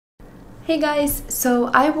Hey guys,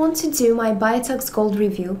 so I want to do my Biotox Gold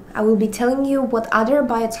review. I will be telling you what other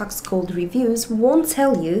Biotox Gold reviews won't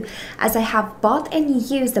tell you, as I have bought and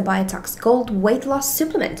used the Biotox Gold weight loss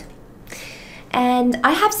supplement. And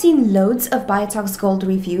I have seen loads of Biotox Gold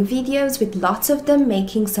review videos with lots of them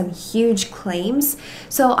making some huge claims,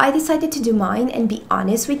 so I decided to do mine and be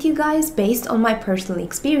honest with you guys based on my personal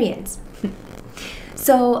experience.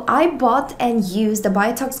 So I bought and used the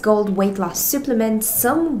Biotox Gold weight loss supplement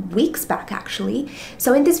some weeks back actually.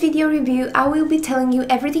 So in this video review, I will be telling you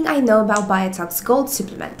everything I know about Biotox Gold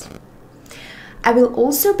supplement. I will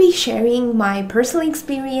also be sharing my personal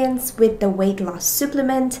experience with the weight loss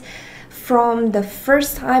supplement from the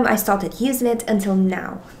first time I started using it until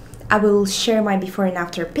now. I will share my before and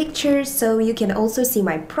after pictures so you can also see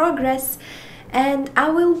my progress. And I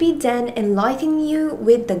will be then enlightening you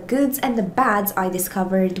with the goods and the bads I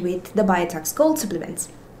discovered with the Biotox Gold supplements.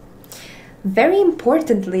 Very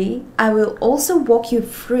importantly, I will also walk you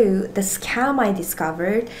through the scam I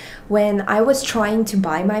discovered when I was trying to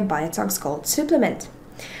buy my Biotox Gold supplement.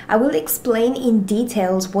 I will explain in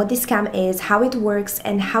details what this scam is, how it works,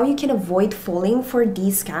 and how you can avoid falling for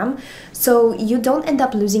this scam so you don't end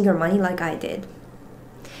up losing your money like I did.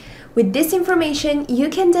 With this information, you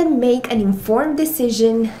can then make an informed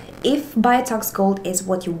decision if Biotox Gold is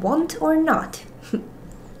what you want or not.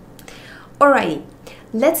 Alrighty,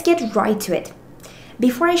 let's get right to it.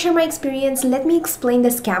 Before I share my experience, let me explain the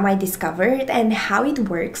scam I discovered and how it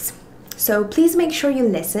works. So please make sure you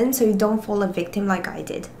listen so you don't fall a victim like I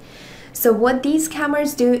did. So what these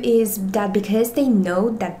scammers do is that because they know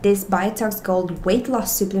that this Biotox Gold weight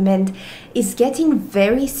loss supplement is getting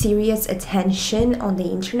very serious attention on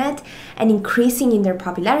the internet and increasing in their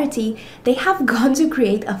popularity, they have gone to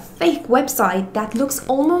create a fake website that looks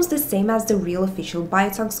almost the same as the real official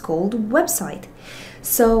Biotox Gold website.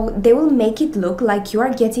 So they will make it look like you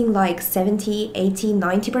are getting like 70, 80,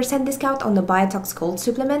 90% discount on the Biotox Gold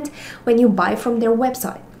supplement when you buy from their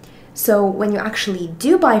website. So when you actually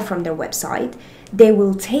do buy from their website, they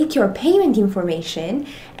will take your payment information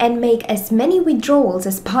and make as many withdrawals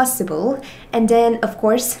as possible, and then of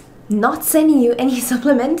course not sending you any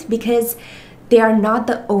supplement because they are not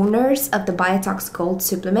the owners of the Biotox Gold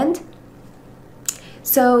supplement.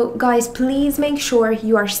 So guys, please make sure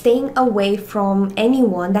you are staying away from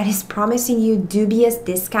anyone that is promising you dubious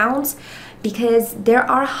discounts because there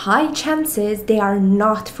are high chances they are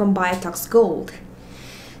not from Biotox Gold.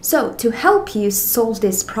 So to help you solve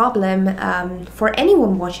this problem, for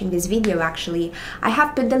anyone watching this video actually, I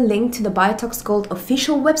have put the link to the Biotox Gold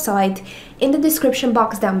official website in the description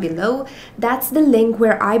box down below. That's the link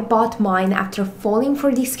where I bought mine after falling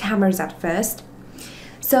for these scammers at first.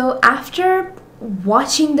 So after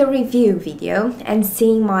watching the review video and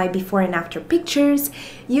seeing my before and after pictures,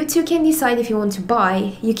 you too can decide if you want to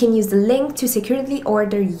buy. You can use the link to securely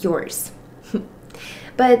order yours.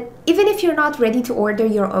 But even if you're not ready to order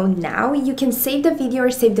your own now, you can save the video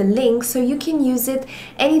or save the link so you can use it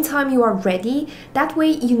anytime you are ready. That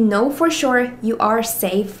way you know for sure you are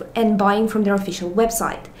safe and buying from their official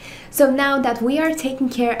website. So now that we are taking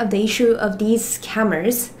care of the issue of these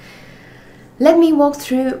scammers, let me walk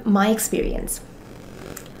through my experience.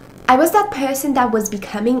 I was that person that was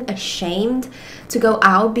becoming ashamed to go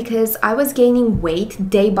out because I was gaining weight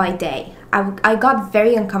day by day. I got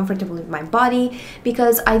very uncomfortable with my body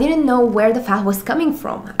because I didn't know where the fat was coming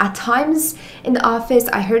from. At times in the office,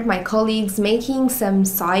 I heard my colleagues making some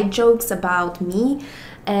side jokes about me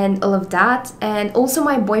and all of that. And also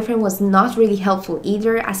my boyfriend was not really helpful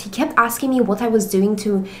either, as he kept asking me what I was doing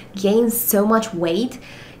to gain so much weight.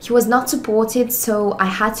 He was not supportive, so I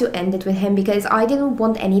had to end it with him because I didn't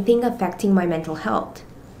want anything affecting my mental health.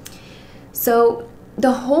 So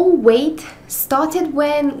the whole weight started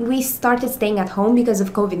when we started staying at home because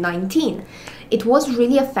of COVID-19. It was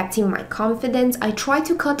really affecting my confidence. I tried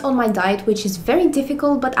to cut on my diet, which is very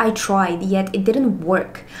difficult, but I tried, yet it didn't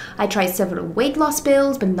work. I tried several weight loss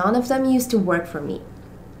pills, but none of them used to work for me.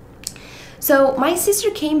 So my sister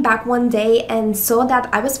came back one day and saw that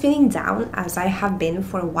I was feeling down, as I have been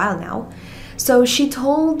for a while now. So she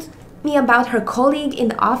told me about her colleague in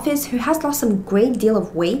the office who has lost some great deal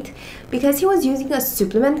of weight because he was using a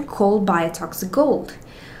supplement called Biotox Gold.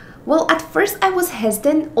 Well, at first I was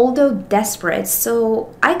hesitant, although desperate,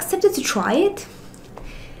 so I accepted to try it.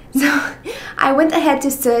 So I went ahead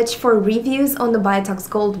to search for reviews on the Biotox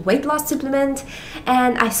Gold weight loss supplement,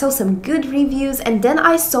 and I saw some good reviews, and then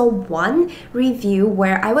I saw one review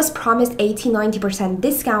where I was promised 80-90%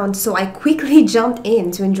 discount, so I quickly jumped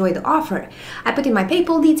in to enjoy the offer. I put in my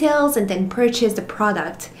PayPal details and then purchased the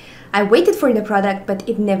product. I waited for the product, but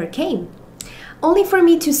it never came. only for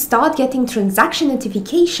me to start getting transaction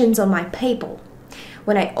notifications on my PayPal.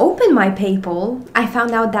 When I opened my PayPal, I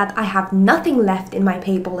found out that I have nothing left in my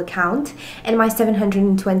PayPal account and my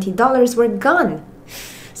 $720 were gone.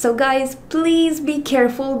 So guys, please be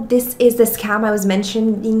careful. This is the scam I was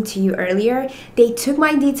mentioning to you earlier. They took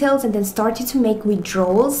my details and then started to make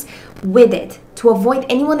withdrawals with it. To avoid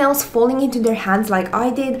anyone else falling into their hands like I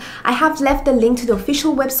did, I have left the link to the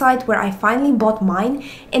official website where I finally bought mine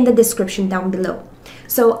in the description down below.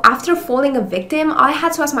 So after falling a victim, I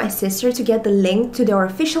had to ask my sister to get the link to their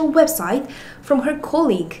official website from her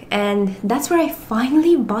colleague, and that's where I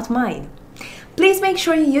finally bought mine. Please make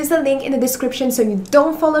sure you use the link in the description so you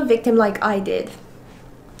don't fall a victim like I did.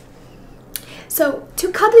 So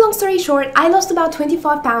to cut the long story short, I lost about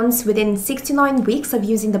 25 pounds within 69 weeks of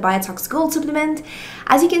using the Biotox Gold supplement.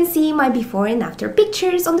 As you can see, my before and after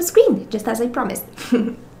pictures on the screen, just as I promised.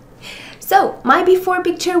 So my before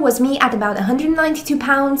picture was me at about 192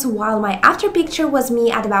 pounds, while my after picture was me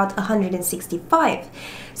at about 165.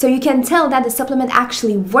 So you can tell that the supplement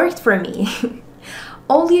actually worked for me.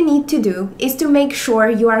 All you need to do is to make sure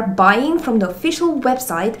you are buying from the official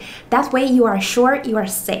website. That way you are sure you are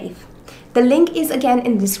safe. The link is again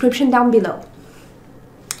in the description down below.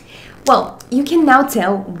 Well, you can now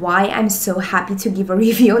tell why I'm so happy to give a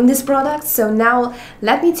review on this product. So now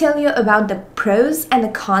let me tell you about the pros and the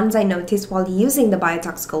cons I noticed while using the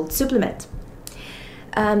Biotox Gold supplement.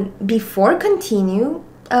 Before continue,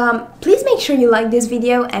 please make sure you like this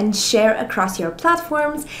video and share across your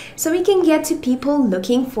platforms so we can get to people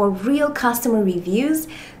looking for real customer reviews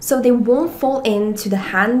so they won't fall into the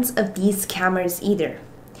hands of these scammers either.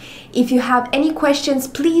 If you have any questions,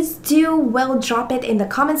 please do drop it in the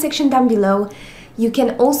comment section down below. You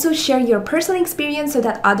can also share your personal experience so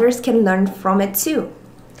that others can learn from it too.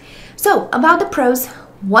 So about the pros,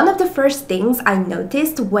 one of the first things I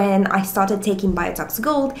noticed when I started taking Biotox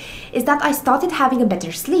Gold is that I started having a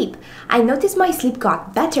better sleep. I noticed my sleep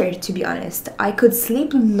got better, to be honest. I could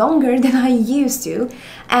sleep longer than I used to,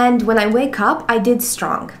 and when I wake up, I did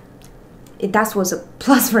strong. That was a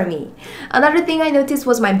plus for me. Another thing I noticed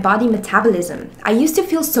was my body metabolism. I used to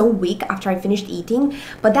feel so weak after I finished eating,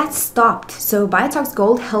 but that stopped. So Biotox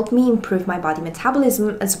Gold helped me improve my body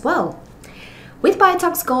metabolism as well. With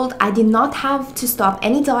Biotox Gold, I did not have to stop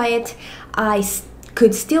any diet. I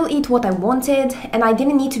could still eat what I wanted, and I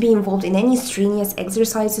didn't need to be involved in any strenuous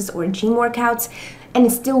exercises or gym workouts, and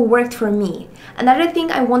it still worked for me. Another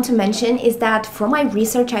thing I want to mention is that from my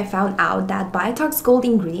research I found out that Biotox Gold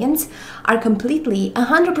ingredients are completely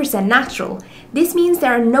 100% natural. This means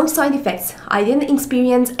there are no side effects. I didn't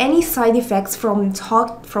experience any side effects from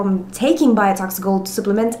taking Biotox Gold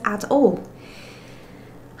supplements at all.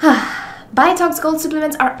 Biotox Gold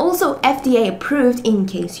supplements are also FDA approved, in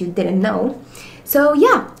case you didn't know. So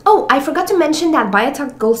yeah, oh, I forgot to mention that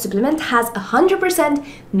Biotox Gold supplement has 100%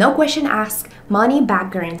 no question asked money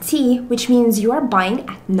back guarantee, which means you are buying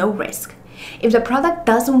at no risk. If the product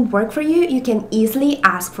doesn't work for you, you can easily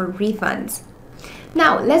ask for refunds.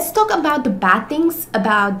 Now let's talk about the bad things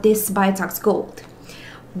about this Biotox Gold.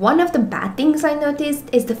 One of the bad things I noticed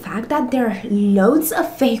is the fact that there are loads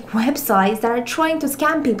of fake websites that are trying to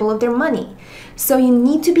scam people of their money. So you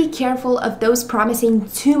need to be careful of those promising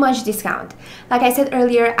too much discount. Like I said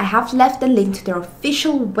earlier, I have left the link to their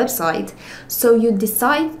official website. So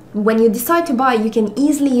when you decide to buy, you can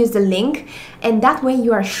easily use the link, and that way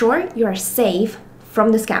you are sure you are safe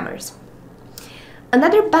from the scammers.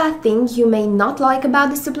 Another bad thing you may not like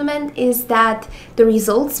about the supplement is that the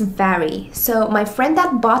results vary. So my friend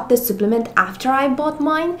that bought the supplement after I bought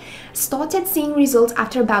mine started seeing results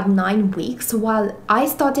after about 9 weeks, while I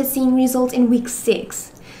started seeing results in week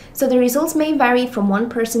 6. So the results may vary from one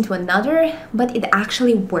person to another, but it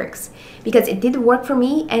actually works because it did work for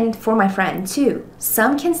me and for my friend too.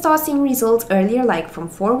 Some can start seeing results earlier, like from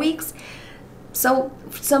 4 weeks. So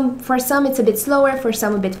for some it's a bit slower, for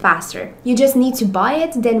some a bit faster. You just need to buy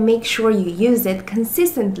it, then make sure you use it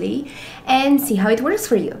consistently and see how it works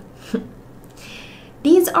for you.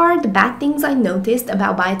 These are the bad things I noticed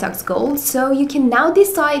about Biotox Gold, so you can now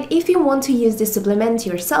decide if you want to use this supplement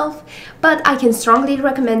yourself, but I can strongly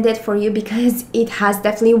recommend it for you because it has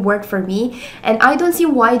definitely worked for me and I don't see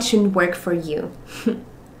why it shouldn't work for you.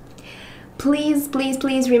 Please, please,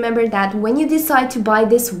 please remember that when you decide to buy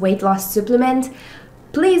this weight loss supplement,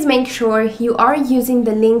 please make sure you are using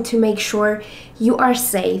the link to make sure you are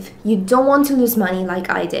safe. You don't want to lose money like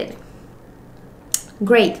I did.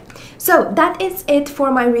 Great. So that is it for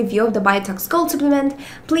my review of the Biotox Gold supplement.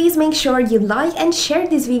 Please make sure you like and share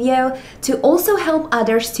this video to also help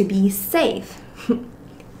others to be safe.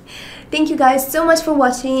 Thank you guys so much for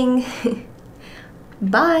watching.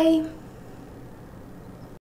 Bye.